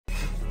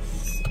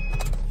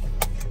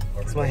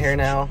It's my hair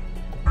now.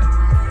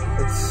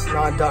 It's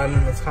not done.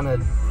 It's kind of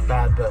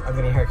bad, but I'm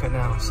getting a haircut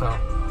now, so.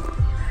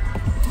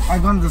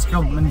 I've gone to this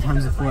girl many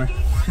times before.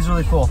 She's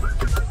really cool.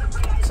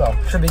 So,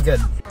 should be good.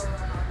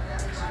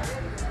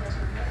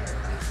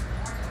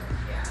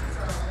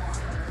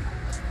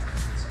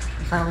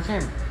 You finally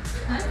came.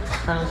 Huh?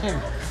 Finally came.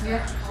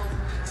 Yeah.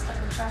 Stuck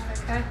in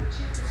traffic, okay?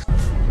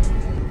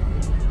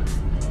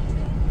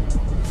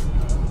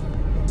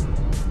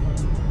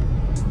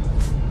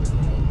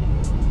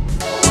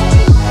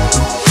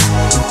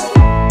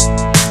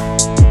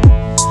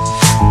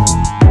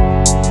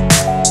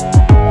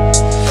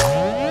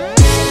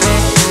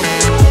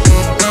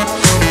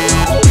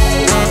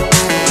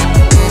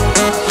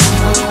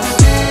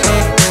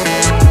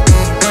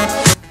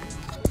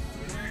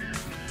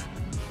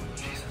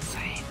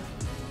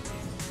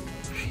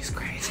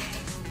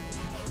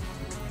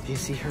 If you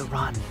see her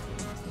run,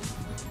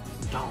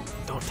 don't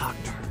talk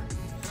to her.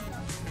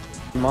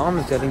 Mom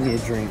is getting me a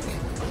drink.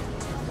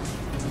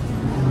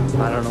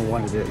 I don't know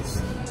what it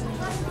is.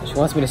 She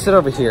wants me to sit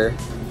over here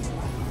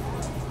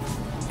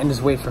and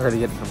just wait for her to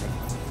get it for me.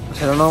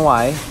 Which I don't know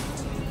why.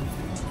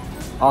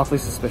 Awfully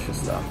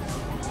suspicious though.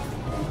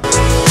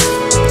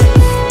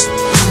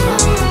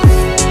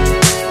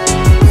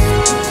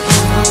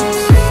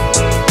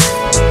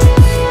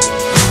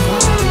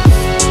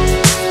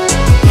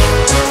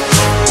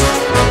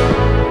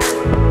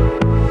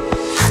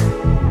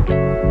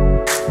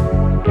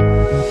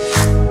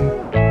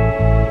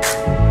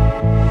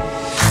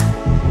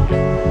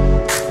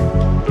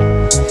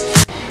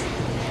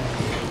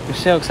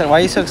 So excited. Why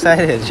are you so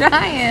excited?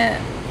 Try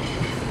it.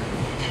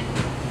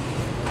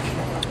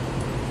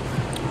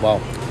 Wow.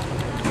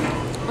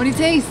 What do you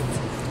taste?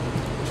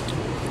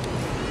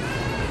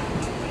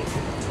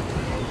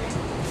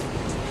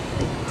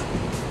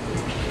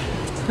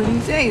 What do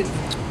you taste?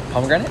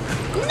 Pomegranate?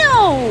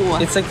 No!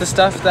 It's like the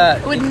stuff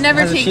that would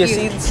never has take chia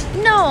you. seeds?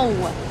 No!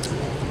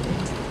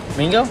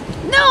 Mango?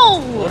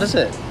 No! What is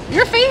it?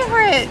 Your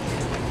favorite!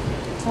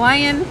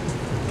 Hawaiian?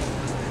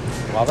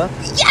 Guava?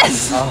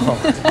 Yes! Oh.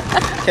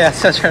 Okay, I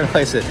was trying to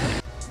place it.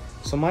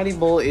 So Mighty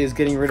Bull is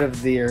getting rid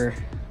of their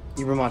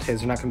yerba mates. They're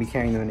not going to be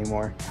carrying them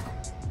anymore.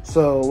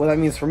 So what that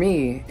means for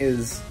me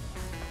is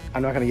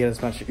I'm not going to get as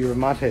much yerba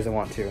mates as I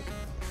want to.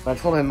 But I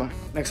told him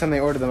next time they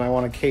order them, I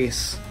want a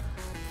case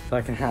that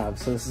I can have.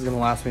 So this is going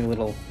to last me a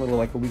little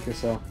like a week or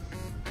so.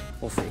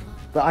 We'll see.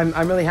 But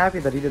I'm really happy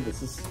that he did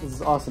this. This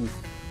is awesome.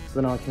 So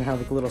then I can have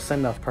like a little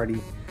send-off party.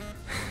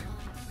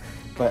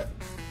 But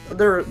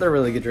they're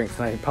really good drinks,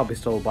 and I probably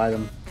still will buy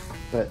them.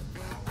 But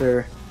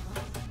they're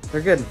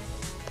good.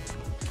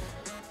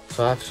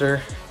 So after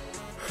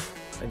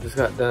I just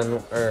got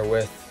done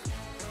I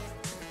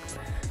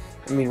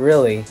mean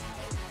really,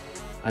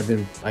 I've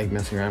been like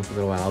messing around for a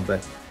little while,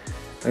 but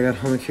I got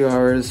home a few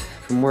hours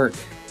from work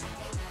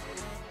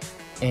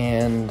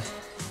and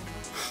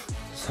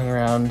just hung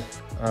around,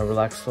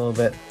 relaxed a little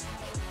bit.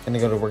 Gonna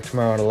go to work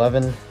tomorrow at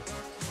 11.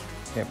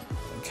 Yep,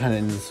 kind of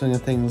in the swing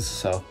of things,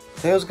 so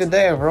today was a good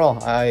day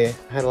overall. I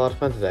had a lot of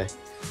fun today.